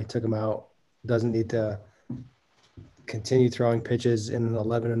guy. Took him out. Doesn't need to continue throwing pitches in an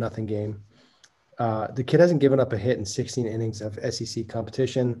 11-0 game. The kid hasn't given up a hit in 16 innings of SEC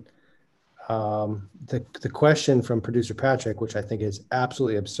competition. The question from producer Patrick, which I think is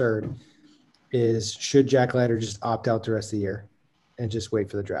absolutely absurd, is should Jack Leiter just opt out the rest of the year and just wait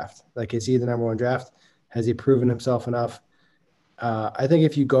for the draft? Like, is he the number 1 draft? Has he proven himself enough? I think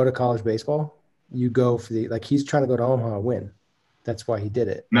if you go to college baseball, you go for he's trying to go to Omaha and win. That's why he did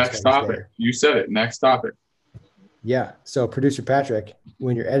it. Next topic. You said it. Next topic. Yeah. So producer Patrick,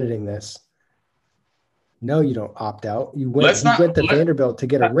 when you're editing this, no, you don't opt out. You went to Vanderbilt to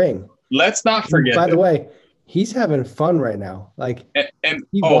get a ring. Let's not forget. By the way, he's having fun right now.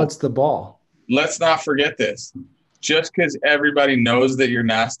 He wants the ball. Let's not forget this. Just because everybody knows that you're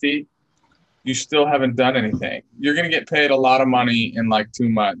nasty, you still haven't done anything. You're going to get paid a lot of money in 2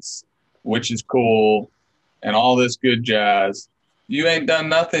 months, which is cool, and all this good jazz. You ain't done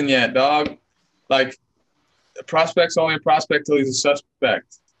nothing yet, dog. Like, a prospect's only a prospect till he's a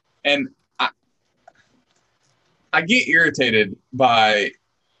suspect. And I get irritated by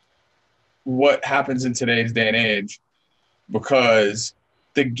what happens in today's day and age because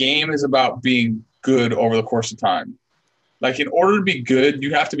the game is about being good over the course of time. Like, in order to be good,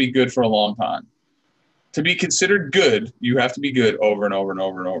 you have to be good for a long time. To be considered good, you have to be good over and over and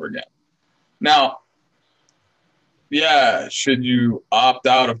over and over again. Now, yeah, should you opt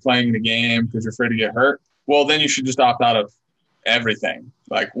out of playing the game because you're afraid to get hurt? Well, then you should just opt out of everything.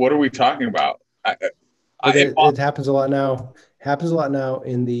 Like, what are we talking about? It happens a lot now. Happens a lot now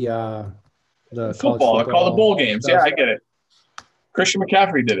in the football. They're called the bowl games. stuff. Yeah, I get it. Christian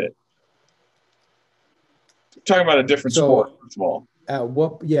McCaffrey did it. We're talking about a different sport, first of all.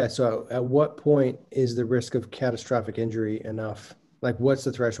 So at what point is the risk of catastrophic injury enough? Like, what's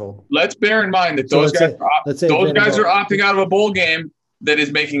the threshold? Let's bear in mind that those guys are opting out of a bowl game that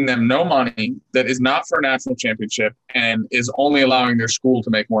is making them no money, that is not for a national championship, and is only allowing their school to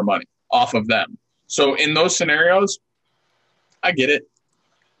make more money off of them. So in those scenarios, I get it.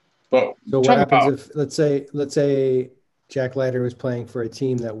 But so what happens if let's say Jack Leiter was playing for a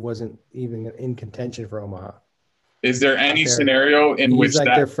team that wasn't even in contention for Omaha? Is there any scenario in which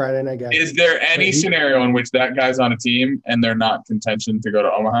their Friday night guy? Is there any scenario in which that guy's on a team and they're not contention to go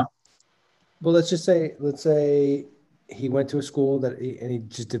to Omaha? Well, let's say he went to a school and he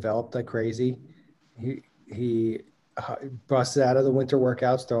just developed like crazy. He busted out of the winter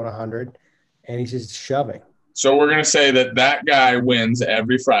workouts, throwing 100, and he's just shoving. So we're gonna say that guy wins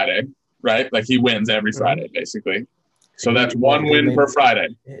every Friday, right? Like, he wins every Friday, basically. So that's one win per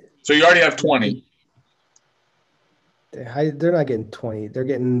Friday. So you already have 20. They're not getting 20. They're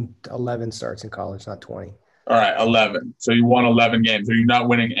getting 11 starts in college, not 20. All right, 11. So you won 11 games. Are you not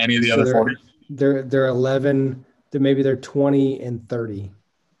winning any of the other 40? They're 11. Maybe they're 20 and 30.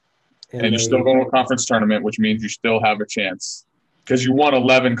 And you're still going to a conference tournament, which means you still have a chance because you won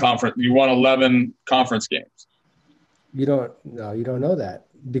 11 conference games. You don't know that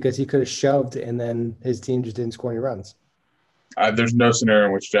because he could have shoved and then his team just didn't score any runs. There's no scenario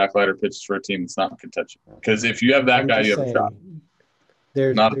in which Jack Leiter pitches for a team that's not in contention. Because if you have that guy, you have a shot.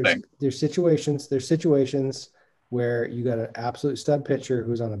 There's situations where you got an absolute stud pitcher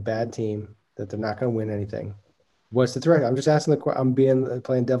who's on a bad team that they're not going to win anything. What's the threat? I'm just asking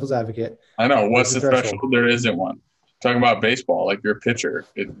playing devil's advocate. I know. What's the threshold? There isn't one. Talking about baseball, like, you're a pitcher,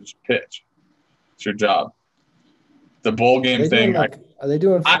 it's pitch. It's your job. The bowl game thing. Are they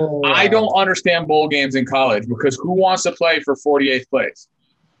doing full? I don't understand bowl games in college because who wants to play for 48th place?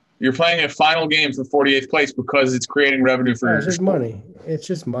 You're playing a final game for 48th place because it's creating revenue for it's just money. It's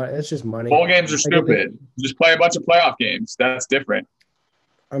just money. Bowl games are stupid. Just play a bunch of playoff games. That's different.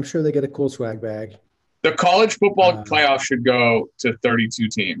 I'm sure they get a cool swag bag. The college football playoff should go to 32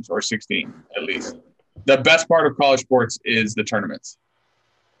 teams or 16 at least. The best part of college sports is the tournaments.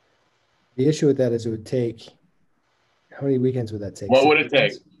 The issue with that is it would take – how many weekends would that take? What would it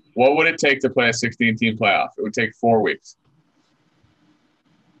take? What would it take to play a 16-team playoff? It would take 4 weeks.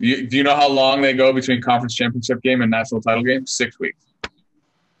 Do you know how long they go between conference championship game and national title game? 6 weeks.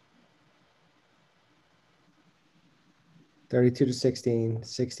 32 to 16,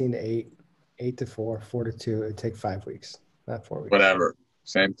 16 to 8, 8 to 4, 4 to 2. It would take 5 weeks, not 4 weeks. Whatever.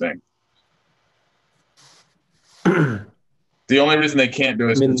 Same thing. The only reason they can't do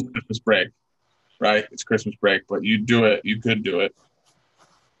it is because it's Christmas break, right? It's Christmas break, but you do it. You could do it.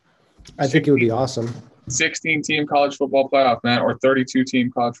 I think it would be awesome. 16-team college football playoff, man, or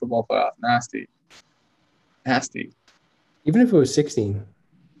 32-team college football playoff. Nasty. Even if it was 16,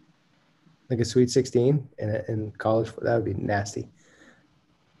 like a Sweet 16 in college, that would be nasty.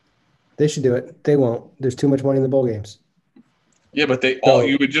 They should do it. They won't. There's too much money in the bowl games. Yeah, but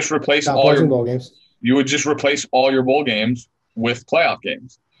you would just replace all your bowl games. You would just replace all your bowl games with playoff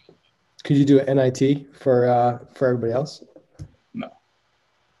games. Could you do an NIT for everybody else? No.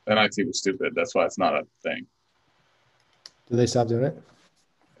 NIT was stupid. That's why it's not a thing. Did they stop doing it?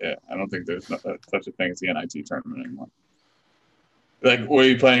 Yeah, I don't think there's such a thing as the NIT tournament anymore. Like, were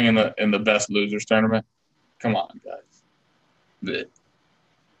you playing in the best losers tournament? Come on, guys. Blech.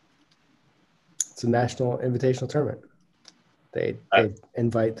 It's a national invitational tournament. They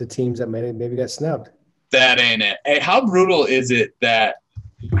invite the teams that maybe got snubbed. That ain't it. Hey, how brutal is it that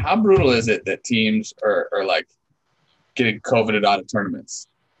teams are like getting COVIDed out of tournaments?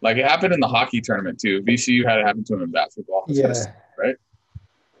 Like, it happened in the hockey tournament too. VCU had it happen to them in basketball. Yeah. Right?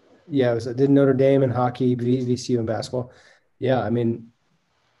 Yeah, it did Notre Dame in hockey, VCU in basketball. Yeah, I mean,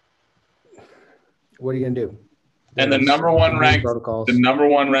 what are you going to do? And the number one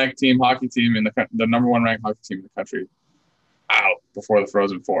ranked team hockey team in the number one ranked hockey team in the country out before the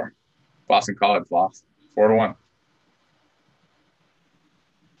Frozen Four Boston College lost 4-1.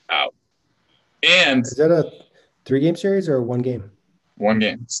 Out. And Is that a 3-game series or 1 game? 1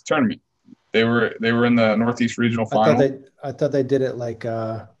 game. It's a tournament. They were in the Northeast Regional Final. I thought they did it like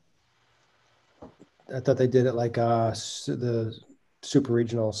the super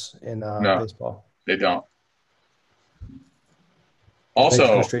regionals in No. baseball. They don't. They just go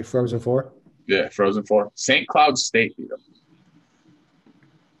Also, straight Frozen Four. yeah, Frozen Four. St. Cloud State beat them.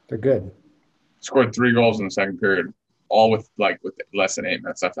 They're good. Scored 3 goals in the second period, all with less than 8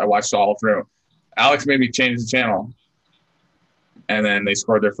 minutes left. I watched all through. Alex made me change the channel, and then they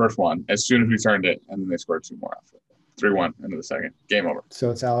scored their first one as soon as we turned it, and then they scored 2 more after. 3-1 into the second. Game over. So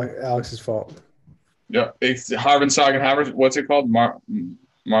it's Alex's fault. Yeah, it's Harvard-Sock and Haversack. What's it called?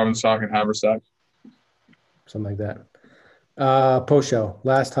 Marvin-Sock and Haversack. Something like that. Post show.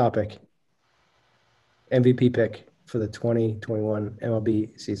 Last topic. MVP pick for the 2021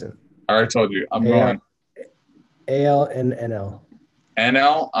 MLB season. I already told you. I'm going AL and NL.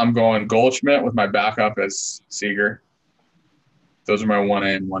 NL. I'm going Goldschmidt with my backup as Seager. Those are my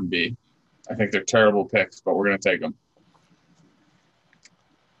 1A and 1B. I think they're terrible picks, but we're going to take them.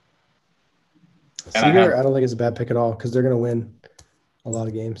 Seager, I don't think it's a bad pick at all because they're going to win a lot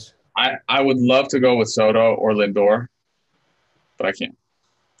of games. I would love to go with Soto or Lindor, but I can't.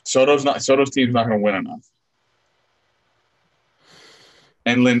 Soto's team's not going to win enough.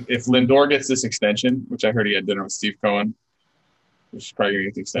 And if Lindor gets this extension, which I heard he had dinner with Steve Cohen, which is probably going to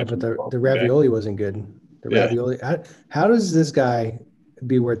get the extension. But the ravioli wasn't good. Ravioli. How does this guy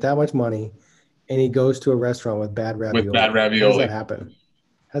be worth that much money and he goes to a restaurant with bad ravioli? With bad ravioli. How does that happen?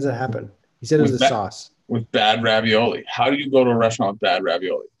 How does that happen? He said it was a sauce. With bad ravioli. How do you go to a restaurant with bad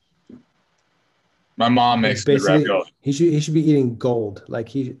ravioli? My mom makes good ravioli. He should be eating gold,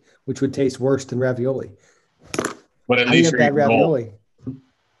 which would taste worse than ravioli. But at least bad ravioli.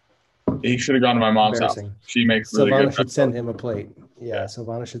 He should have gone to my mom's house. She makes really good. Silvana should send him a plate. Yeah,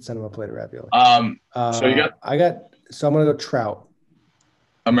 Silvana should send him a plate of ravioli. So I'm gonna go Trout.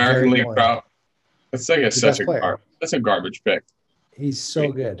 American League Trout. That's that's a garbage pick. He's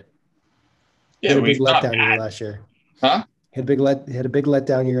so good. Yeah, he had a big letdown year last year. Huh? He had a big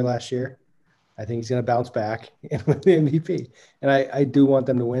letdown year last year. I think he's going to bounce back and win the MVP. And I do want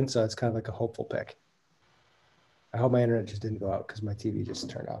them to win, so it's kind of like a hopeful pick. I hope my internet just didn't go out because my TV just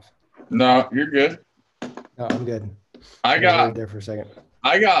turned off. No, you're good. No, I'm good. I got there for a second.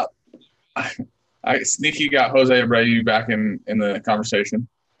 I sneaky got Jose Abreu back in the conversation.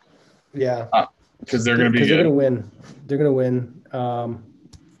 Yeah, because they're going to be. They're going to win. They're going to win.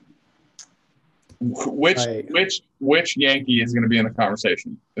 Which Yankee is going to be in the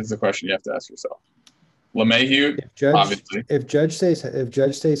conversation is the question you have to ask yourself. LeMahieu, obviously. If Judge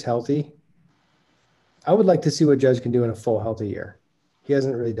stays healthy, I would like to see what Judge can do in a full healthy year. He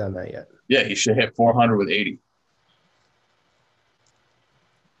hasn't really done that yet. Yeah, he should hit 400 with 80.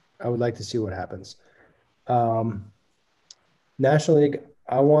 I would like to see what happens. National League,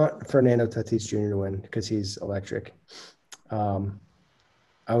 I want Fernando Tatis Jr. to win because he's electric.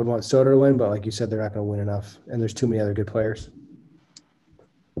 I would want Soto to win, but like you said, they're not going to win enough, and there's too many other good players.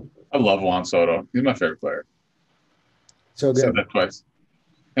 I love Juan Soto. He's my favorite player. So good. Said that twice.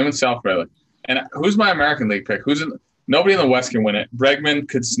 Him and South Bailey. And who's my American League pick? Nobody in the West can win it. Bregman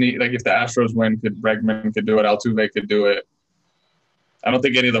could sneak. Like if the Astros win, Bregman could do it. Altuve could do it. I don't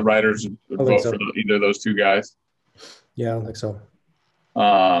think any of the writers would vote for either of those two guys. Yeah, I don't think so.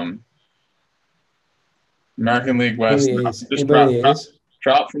 American League West.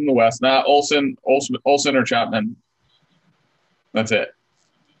 Trout from the West. Olsen or Chapman. That's it.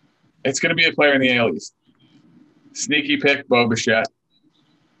 It's going to be a player in the AL East. Sneaky pick, Bo Bichette.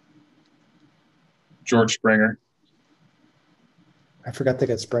 George Springer. I forgot to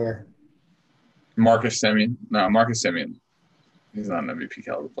get Springer. Marcus Semien. No, Marcus Semien. He's not an MVP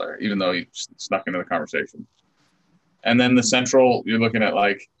caliber player, even though he snuck into the conversation. And then the Central, you're looking at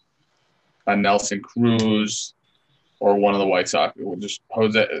like a Nelson Cruz or one of the White Sox. We'll just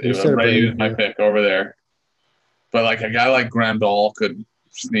Abreu is my pick over there. But like a guy like Grandal could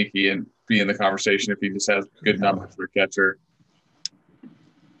sneaky and be in the conversation if he just has good numbers for catcher.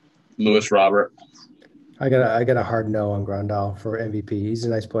 Lewis Robert. I got a hard no on Grandal for MVP. He's a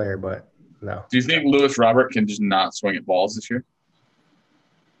nice player, but no. Do you think Lewis Robert can just not swing at balls this year?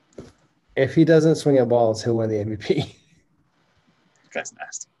 If he doesn't swing at balls, he'll win the MVP. That's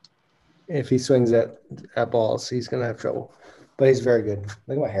nasty. If he swings at balls, he's going to have trouble. But he's very good.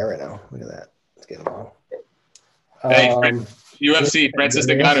 Look at my hair right now. Look at that. It's getting long. Hey, UFC, Francis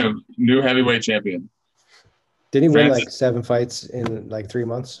Ngannou, new heavyweight champion. Did he win like 7 fights in like 3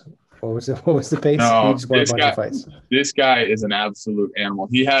 months? What was the pace? No, He just won a this bunch guy, of fights. this guy is an absolute animal.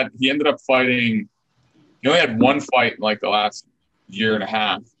 He ended up fighting. He only had one fight in like the last year and a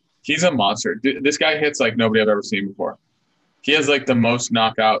half. He's a monster. This guy hits like nobody I've ever seen before. He has like the most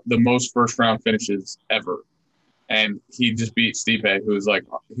first round finishes ever. And he just beat Stipe, who's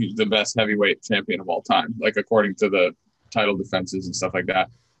the best heavyweight champion of all time, like according to the title defenses and stuff like that.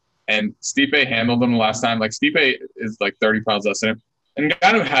 And Stipe handled him the last time. Like Stipe is like 30 pounds less than him. And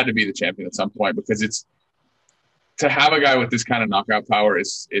Ngannou had to be the champion at some point because it's to have a guy with this kind of knockout power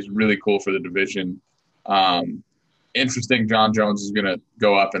is really cool for the division. Interesting. John Jones is going to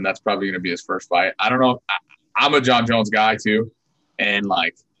go up, and that's probably going to be his first fight. I don't know. I'm a John Jones guy too, and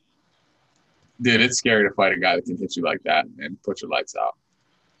like, dude, it's scary to fight a guy that can hit you like that and put your lights out.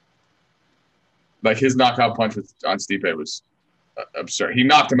 Like his knockout punch on Stipe was absurd. He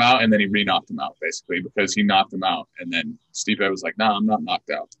knocked him out and then he re-knocked him out basically because he knocked him out and then Stipe was like, "Nah, I'm not knocked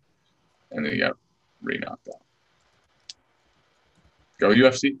out," and then he got re-knocked out. Go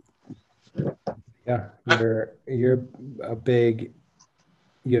UFC. Yeah, you're a big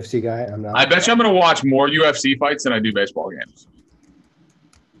UFC guy. I'm not. I bet you I'm going to watch more UFC fights than I do baseball games.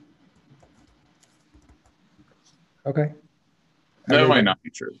 Okay. That might not be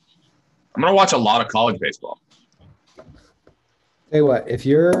true. I'm going to watch a lot of college baseball. Tell you what, if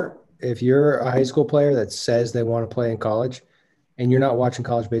you're a high school player that says they want to play in college and you're not watching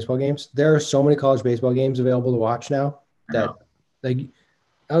college baseball games, there are so many college baseball games available to watch now that like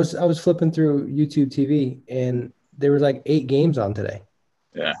I was flipping through YouTube TV and there were like 8 games on today.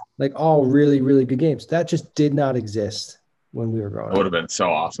 Yeah. Like all really, really good games. That just did not exist when we were growing up. It would have been so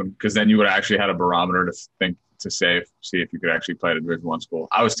awesome because then you would have actually had a barometer to see if you could actually play at a Division I school.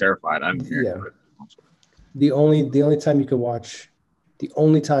 I was terrified. I didn't hear it. The only time you could watch, the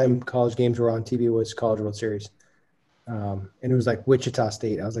only time college games were on TV was College World Series. And it was like Wichita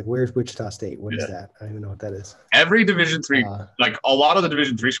State. I was like, where's Wichita State? What is that? I don't even know what that is. Every Division III, like a lot of the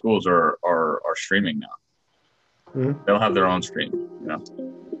Division III schools are streaming now. Mm-hmm. They don't have their own stream, you know?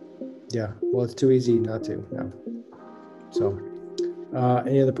 Yeah. Well, it's too easy not to now. So,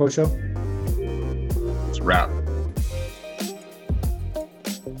 any other post show? It's a wrap.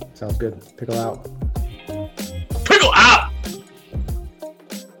 Sounds good. Pickle out.